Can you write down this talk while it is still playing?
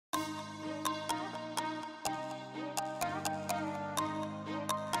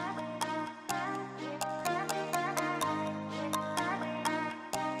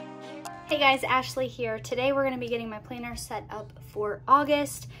guys, Ashley here. Today we're going to be getting my planner set up for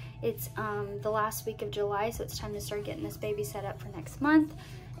August. It's the last week of July, so it's time to start getting this baby set up for next month.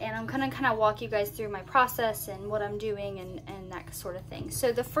 And I'm gonna kind of walk you guys through my process and what I'm doing and that sort of thing.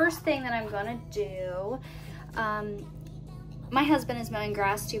 So the first thing that I'm gonna do, my husband is mowing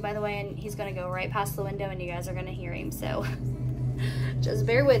grass too, by the way, and he's gonna go right past the window and you guys are gonna hear him, so just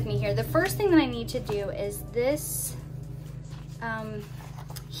bear with me here. The first thing that I need to do is this,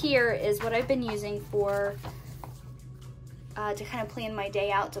 here is what I've been using for to kind of plan my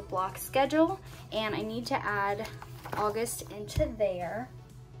day out to block schedule, and I need to add August into there.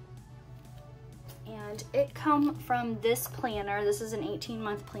 And it come from this planner. This is an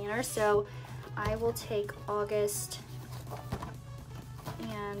 18-month planner, so I will take August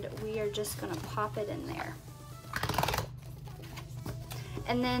and we are just gonna pop it in there.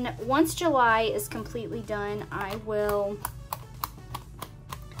 And then once July is completely done, I will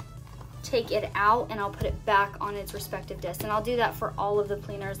take it out and I'll put it back on its respective disc. And I'll do that for all of the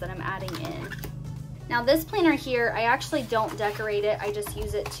planners that I'm adding in. Now this planner here, I actually don't decorate it. I just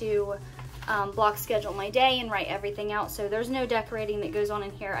use it to block schedule my day and write everything out. So there's no decorating that goes on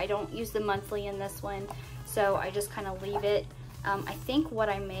in here. I don't use the monthly in this one, so I just kind of leave it. I think what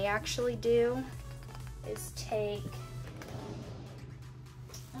I may actually do is take,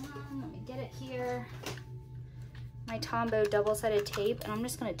 let me get it here, my Tombow double-sided tape, and I'm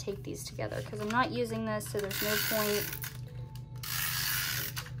just going to tape these together because I'm not using this, so there's no point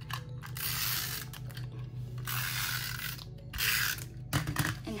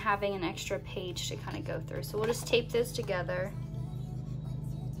in having an extra page to kind of go through. So we'll just tape those together.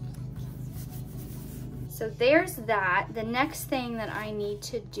 So there's that. The next thing that I need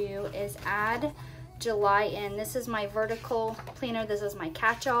to do is add July in. This is my vertical planner. This is my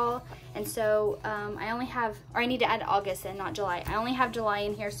catch-all. And so I need to add August in, not July. I only have July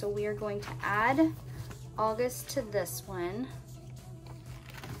in here, so we are going to add August to this one.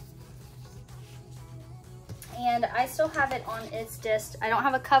 And I still have it on its disc. I don't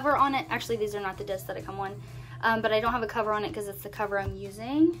have a cover on it. Actually, these are not the discs that I come on, but I don't have a cover on it because it's the cover I'm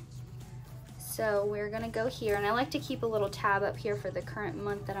using. So we're gonna go here, and I like to keep a little tab up here for the current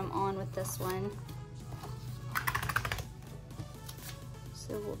month that I'm on with this one.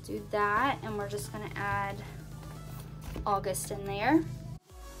 So we'll do that, and we're just gonna add August in there.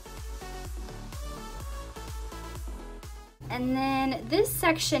 And then this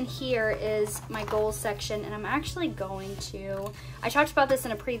section here is my goals section, and I'm actually going to, I talked about this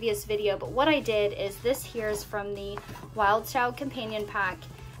in a previous video, but what I did is this here is from the Wild Style Companion Pack.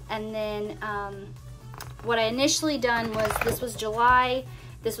 And then what I initially done was, this was July,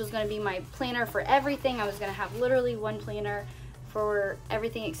 this was gonna be my planner for everything. I was gonna have literally one planner for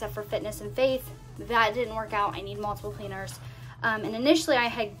everything except for fitness and faith. That didn't work out, I need multiple planners. And initially I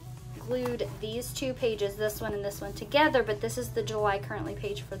had glued these two pages, this one and this one together, but this is the July currently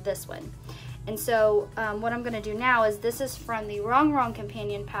page for this one. And so what I'm gonna do now is, this is from the Wrong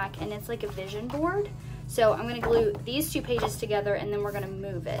Companion Pack, and it's like a vision board. So I'm gonna glue these two pages together, and then we're gonna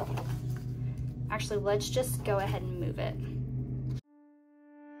move it. Actually, let's just go ahead and move it.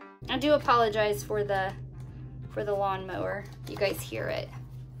 I do apologize for the lawnmower. You guys hear it.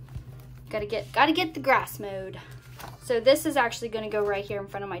 Gotta get the grass mowed. So this is actually gonna go right here in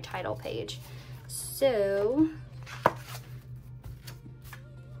front of my title page. So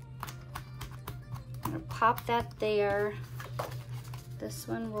I'm gonna pop that there. This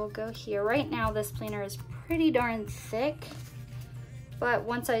one will go here. Right now this planner is pretty darn thick, but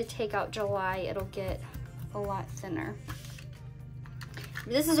once I take out July, it'll get a lot thinner.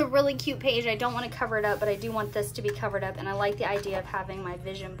 This is a really cute page. I don't want to cover it up, but I do want this to be covered up, and I like the idea of having my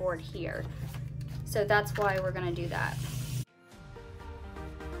vision board here. So that's why we're gonna do that.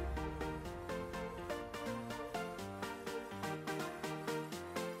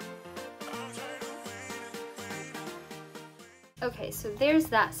 Okay, so there's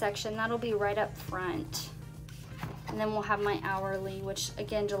that section. That'll be right up front. And then we'll have my hourly, which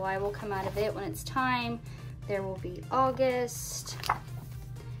again, July will come out of it when it's time. There will be August.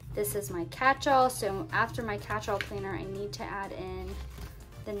 This is my catch-all. So after my catch-all planner, I need to add in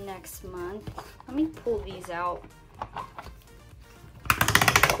the next month. Let me pull these out.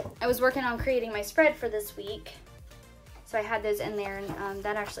 I was working on creating my spread for this week, so I had those in there, and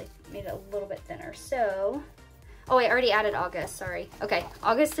that actually made it a little bit thinner. So, oh, I already added August, sorry. Okay,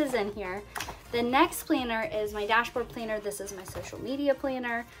 August is in here. The next planner is my dashboard planner. This is my social media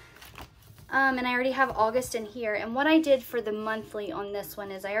planner. And I already have August in here. And what I did for the monthly on this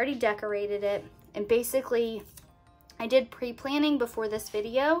one is I already decorated it, and basically I did pre-planning before this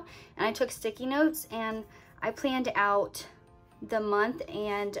video, and I took sticky notes and I planned out the month.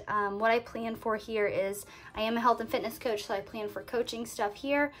 And what I plan for here is I am a health and fitness coach, so I plan for coaching stuff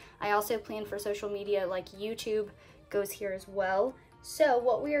here. I also plan for social media, like YouTube goes here as well. So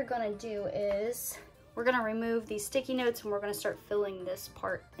what we are going to do is we're going to remove these sticky notes and we're going to start filling this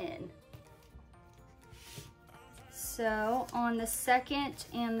part in. So on the 2nd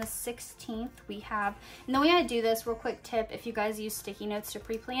and the 16th we have, and the way I do this, real quick tip, if you guys use sticky notes to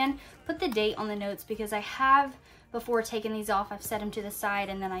pre-plan, put the date on the notes, because I have before taking these off, I've set them to the side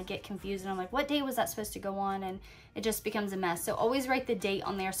and then I get confused and I'm like, what date was that supposed to go on? And it just becomes a mess. So always write the date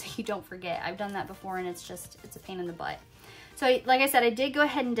on there so you don't forget. I've done that before and it's a pain in the butt. So like I said, I did go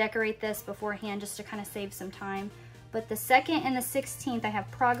ahead and decorate this beforehand just to kind of save some time. But the 2nd and the 16th, I have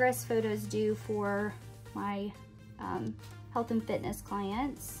progress photos due for my health and fitness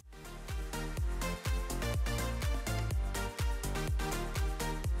clients.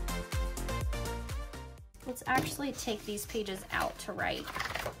 Let's actually take these pages out to write.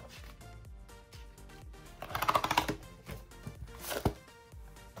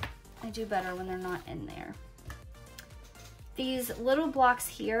 I do better when they're not in there. These little blocks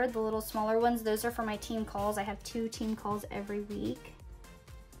here, the little smaller ones, those are for my team calls. I have 2 team calls every week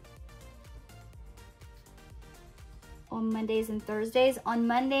on Mondays and Thursdays. On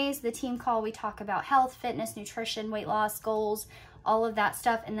Mondays, the team call, we talk about health, fitness, nutrition, weight loss, goals, all of that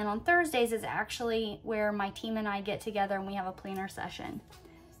stuff. And then on Thursdays is actually where my team and I get together and we have a planner session.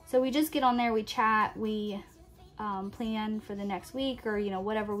 So we just get on there, we chat, we plan for the next week, or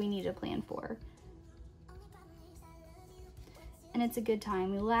whatever we need to plan for. And it's a good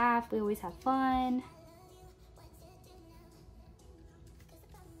time. We laugh, we always have fun.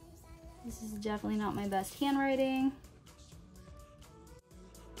 This is definitely not my best handwriting.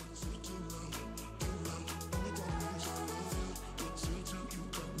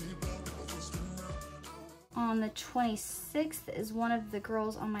 On the 26th is one of the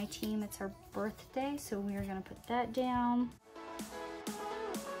girls on my team. It's her birthday, so we are gonna put that down.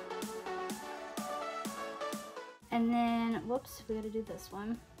 And then, whoops, we gotta do this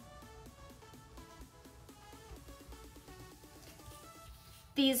one.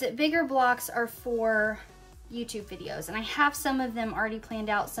 These bigger blocks are for YouTube videos, and I have some of them already planned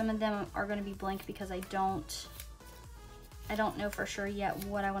out. Some of them are gonna be blank because I don't know for sure yet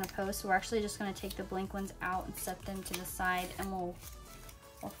what I want to post. So we're actually just going to take the blank ones out and set them to the side, and we'll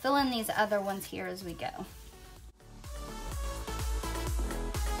fill in these other ones here as we go.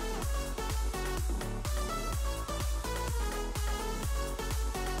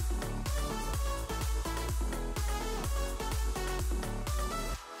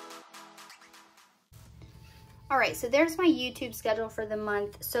 All right, so there's my YouTube schedule for the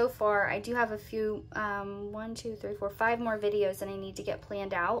month so far. I do have a few, 1, 2, 3, 4, 5 more videos that I need to get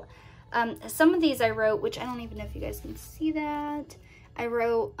planned out. Some of these I wrote, which I don't even know if you guys can see that. I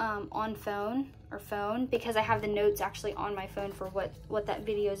wrote on phone, because I have the notes actually on my phone for what that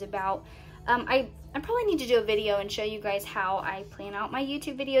video is about. I probably need to do a video and show you guys how I plan out my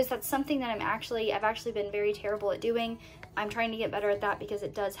YouTube videos. That's something that I've actually been very terrible at doing. I'm trying to get better at that because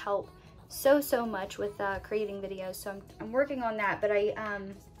it does help so much with creating videos. So I'm working on that, but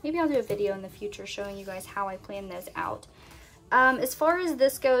maybe I'll do a video in the future showing you guys how I plan those out. As far as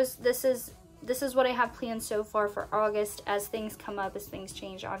this goes, this is what I have planned so far for August. As things come up, as things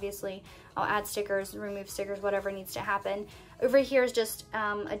change, obviously I'll add stickers, remove stickers, whatever needs to happen. Over here is just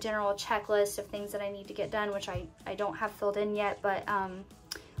a general checklist of things that I need to get done, which I don't have filled in yet, but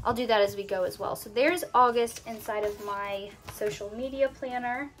I'll do that as we go as well. So there's August inside of my social media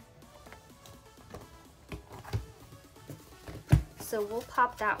planner. So we'll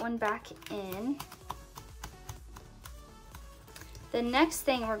pop that one back in. The next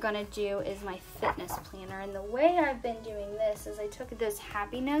thing we're gonna do is my fitness planner. And the way I've been doing this is I took those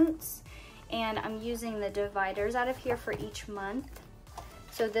happy notes and I'm using the dividers out of here for each month.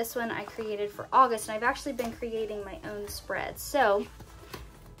 So this one I created for August, and I've actually been creating my own spreads. So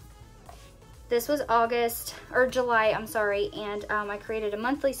this was July, I'm sorry, and I created a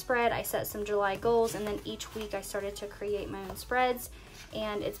monthly spread. I set some July goals, and then each week I started to create my own spreads,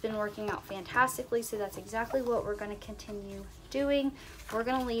 and it's been working out fantastically. So that's exactly what we're going to continue doing. We're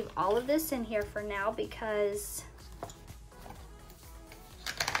going to leave all of this in here for now because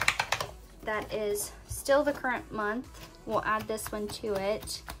that is still the current month. We'll add this one to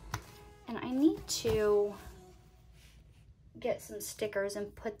it, and I need to get some stickers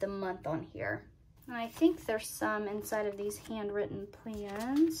and put the month on here. And I think there's some inside of these handwritten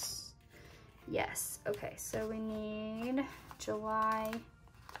plans. Yes, okay, so we need July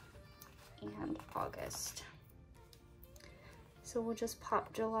and August. So we'll just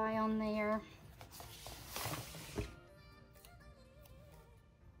pop July on there.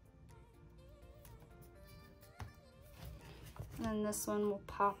 And this one will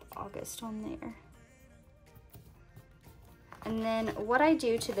pop August on there. And then what I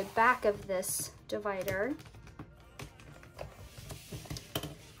do to the back of this divider,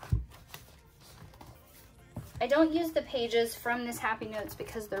 I don't use the pages from this Happy Notes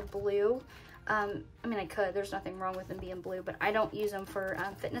because they're blue. I mean, I could, there's nothing wrong with them being blue, but I don't use them for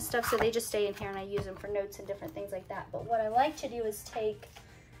fitness stuff, so they just stay in here and I use them for notes and different things like that. But what I like to do is take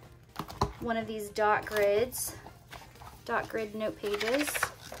one of these dot grid note pages,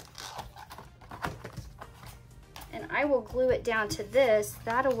 and I will glue it down to this.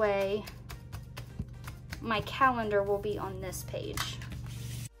 That way my calendar will be on this page.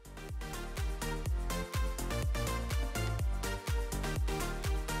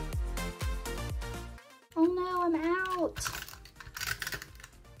 Oh no, I'm out.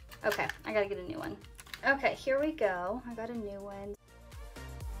 Okay, I gotta get a new one. Okay, here we go. I got a new one.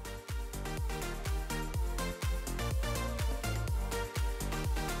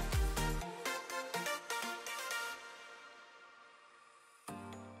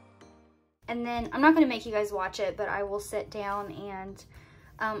 And then, I'm not gonna make you guys watch it, but I will sit down and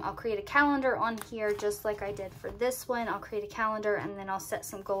I'll create a calendar on here just like I did for this one. I'll create a calendar and then I'll set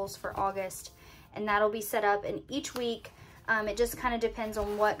some goals for August, and that'll be set up. And each week, it just kind of depends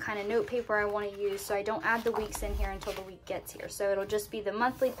on what kind of note paper I want to use. So I don't add the weeks in here until the week gets here. So it'll just be the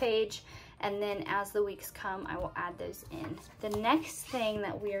monthly page, and then as the weeks come, I will add those in. The next thing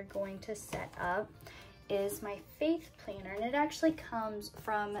that we are going to set up is my faith planner, and it actually comes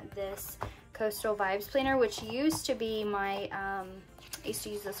from this Coastal Vibes planner, which used to be my, I used to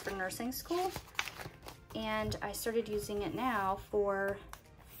use this for nursing school, and I started using it now for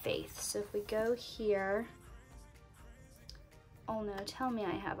faith. So if we go here, oh no, tell me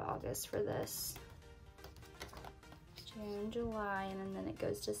I have August for this. June, July, and then it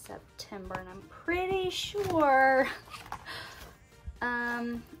goes to September, and I'm pretty sure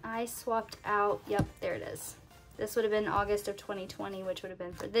I swapped out, yep, there it is. This would have been August of 2020, which would have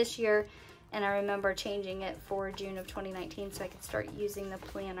been for this year, and I remember changing it for June of 2019 so I could start using the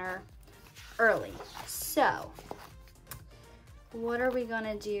planner early. So, what are we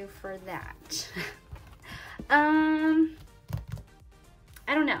gonna do for that? I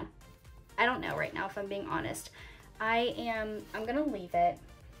don't know. I don't know right now, if I'm being honest. I'm gonna leave it.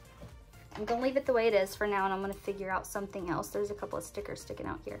 I'm gonna leave it the way it is for now, and I'm gonna figure out something else. There's a couple of stickers sticking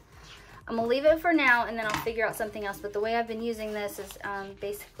out here. I'm gonna leave it for now, and then I'll figure out something else. But the way I've been using this is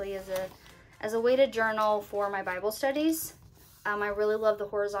basically as a way to journal for my Bible studies. I really love the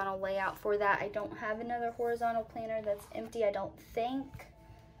horizontal layout for that. I don't have another horizontal planner that's empty, I don't think,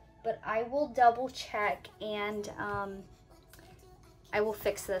 but I will double check, and I will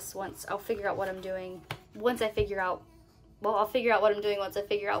fix this once. I'll figure out what I'm doing once I figure out, well, I'll figure out what I'm doing once I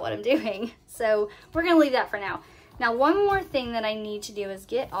figure out what I'm doing. So we're gonna leave that for now. Now, one more thing that I need to do is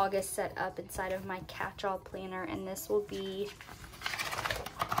get August set up inside of my catch-all planner, and this will be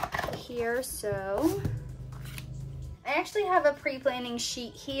here. So I actually have a pre-planning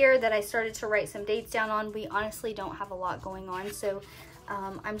sheet here that I started to write some dates down on. We honestly don't have a lot going on, so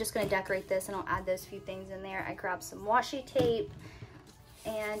I'm just going to decorate this, and I'll add those few things in there. I grabbed some washi tape,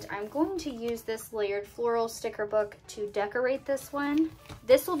 and I'm going to use this layered floral sticker book to decorate this one.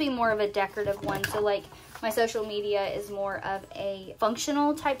 This will be more of a decorative one, so like my social media is more of a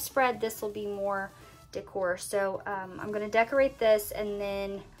functional type spread. This will be more decor. So I'm going to decorate this, and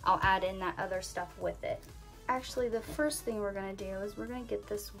then I'll add in that other stuff with it. Actually, the first thing we're going to do is we're going to get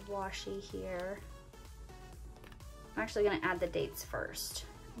this washi here. I'm actually going to add the dates first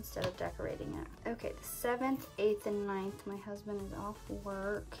instead of decorating it. Okay, the 7th, 8th, and 9th, my husband is off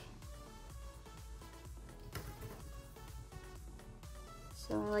work.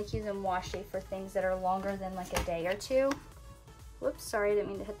 So I like using washi for things that are longer than like a day or two. Whoops, sorry, I didn't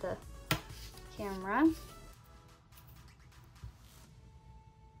mean to hit the camera.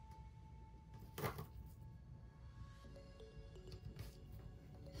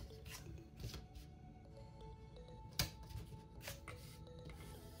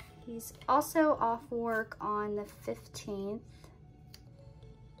 He's also off work on the 15th.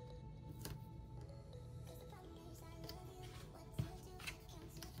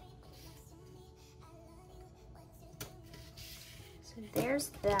 So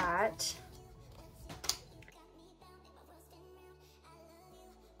there's that.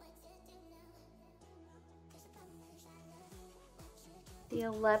 The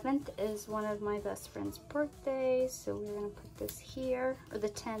 11th is one of my best friend's birthdays, so we're gonna put this here, or the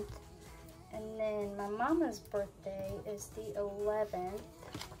 10th. And then my mama's birthday is the 11th.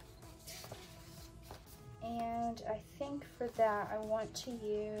 And I think for that I want to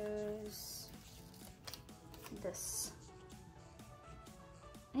use this.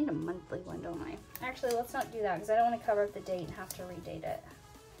 need a monthly one, don't I? Actually, let's not do that because I don't want to cover up the date and have to redate it.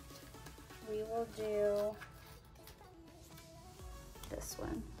 We will do this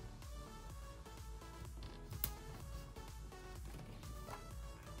one.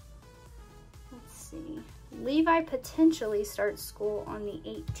 Let's see. Levi potentially starts school on the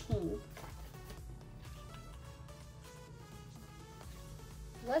 18th.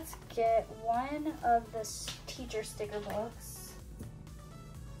 Let's get one of the teacher sticker books.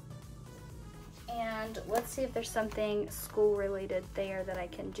 And let's see if there's something school related there that I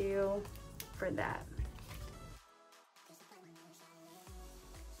can do for that.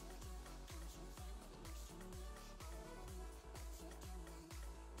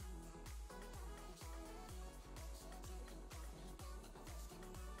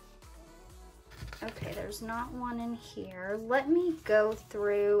 Okay, there's not one in here. Let me go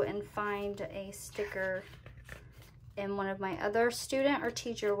through and find a sticker in one of my other student or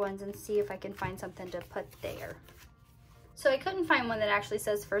teacher ones and see if I can find something to put there. So I couldn't find one that actually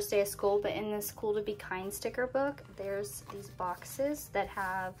says first day of school, but in this Cool to Be Kind sticker book, there's these boxes that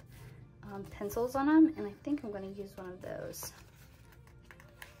have pencils on them, and I think I'm going to use one of those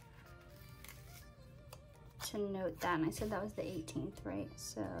to note that. And I said that was the 18th, right?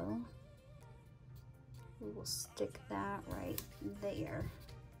 So we will stick that right there.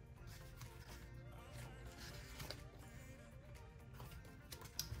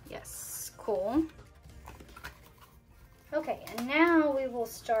 Yes, cool. Okay, and now we will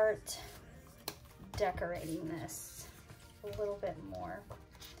start decorating this a little bit more.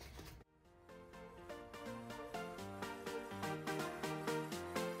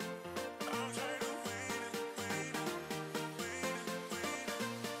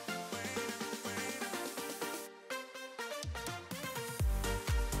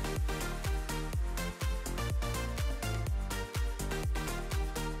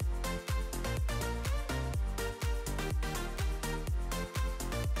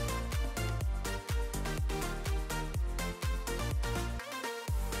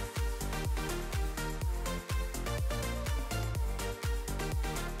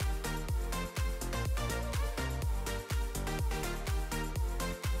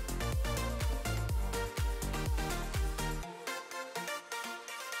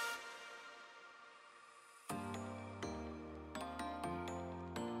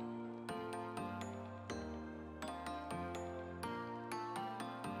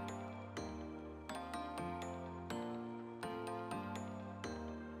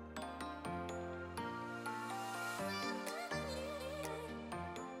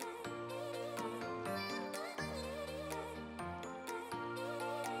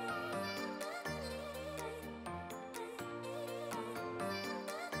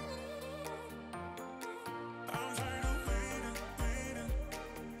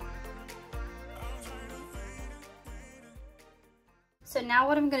 So now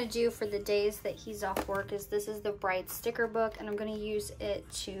what I'm going to do for the days that he's off work is this is the Bright sticker book, and I'm going to use it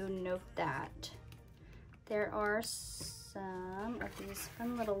to note that. There are some of these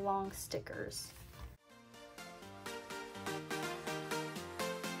fun little long stickers.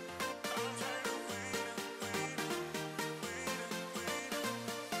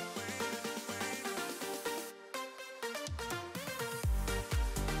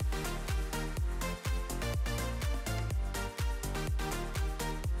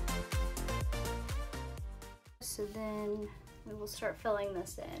 So then we will start filling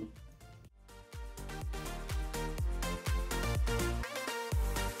this in.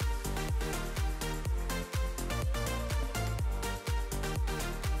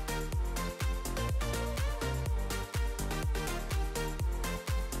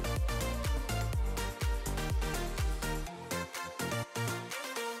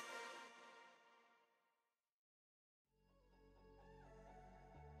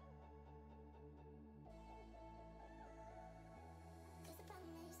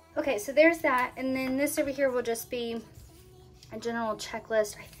 Okay, so there's that, and then this over here will just be a general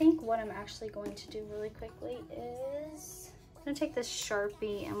checklist. I think what I'm actually going to do really quickly is I'm going to take this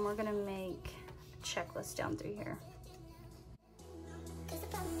Sharpie and we're going to make a checklist down through here.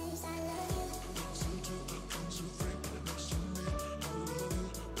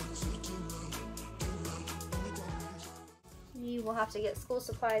 You will have to get school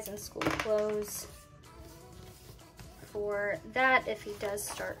supplies and school clothes for that if he does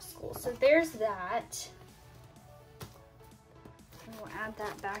start school. So there's that. And we'll add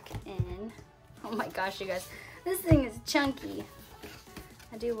that back in. Oh my gosh, you guys, this thing is chunky.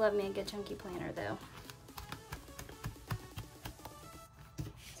 I do love me a good chunky planner though.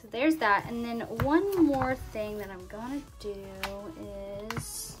 So there's that. And then one more thing that I'm gonna do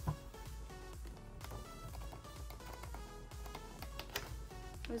is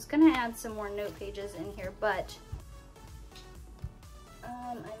was gonna add some more note pages in here, but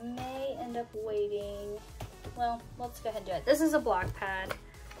I may end up waiting. Well, let's go ahead and do it. This is a block pad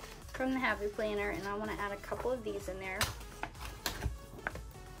from the Happy Planner, and I want to add a couple of these in there.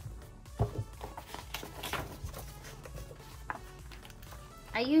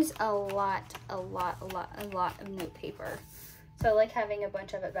 I use a lot of note paper, so I like having a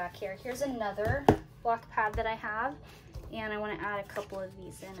bunch of it back here. Here's another block pad that I have, and I want to add a couple of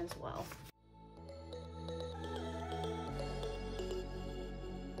these in as well.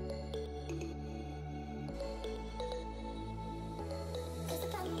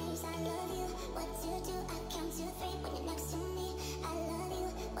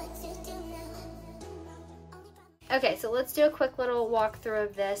 Okay, so let's do a quick little walkthrough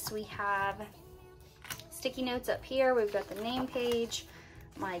of this. We have sticky notes up here. We've got the name page.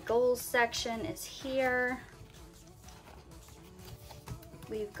 My goals section is here.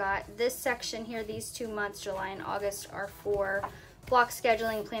 We've got this section here. These 2 months, July and August, are for block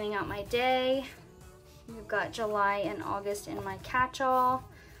scheduling, planning out my day. We've got July and August in my catch-all.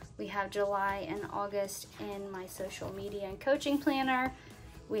 We have July and August in my social media and coaching planner.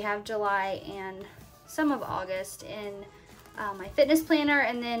 We have July and some of August in my fitness planner,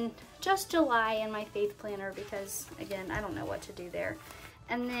 and then just July in my faith planner because, again, I don't know what to do there.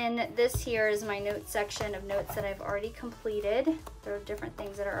 And then this here is my notes section of notes that I've already completed. There are different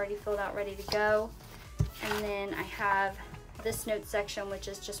things that are already filled out, ready to go. And then I have this notes section, which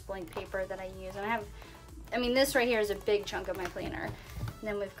is just blank paper that I use. And I mean, this right here is a big chunk of my planner. And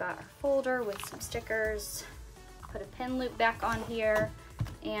then we've got our folder with some stickers. Put a pin loop back on here.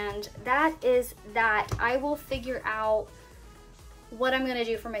 And that is that. I will figure out what I'm gonna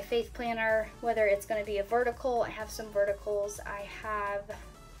do for my faith planner, whether it's gonna be a vertical. I have some verticals. I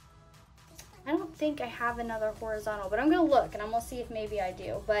don't think I have another horizontal, but I'm gonna look and I'm gonna see if maybe I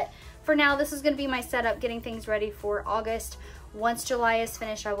do. But for now, this is gonna be my setup, getting things ready for August. Once July is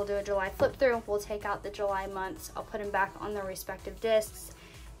finished, I will do a July flip through. We'll take out the July months. I'll put them back on their respective discs.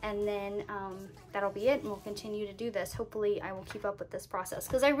 And then that'll be it, and we'll continue to do this. Hopefully I will keep up with this process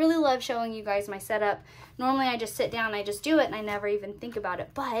because I really love showing you guys my setup. Normally I just sit down, I just do it, and I never even think about it.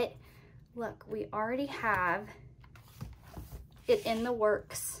 But look, we already have it in the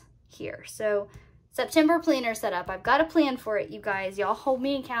works here. So September planner setup. I've got a plan for it, you guys. Y'all hold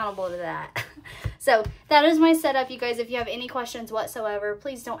me accountable to that. So that is my setup, you guys. If you have any questions whatsoever,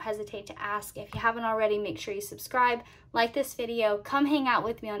 please don't hesitate to ask. If you haven't already, make sure you subscribe, like this video, come hang out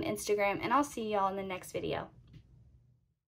with me on Instagram, and I'll see y'all in the next video.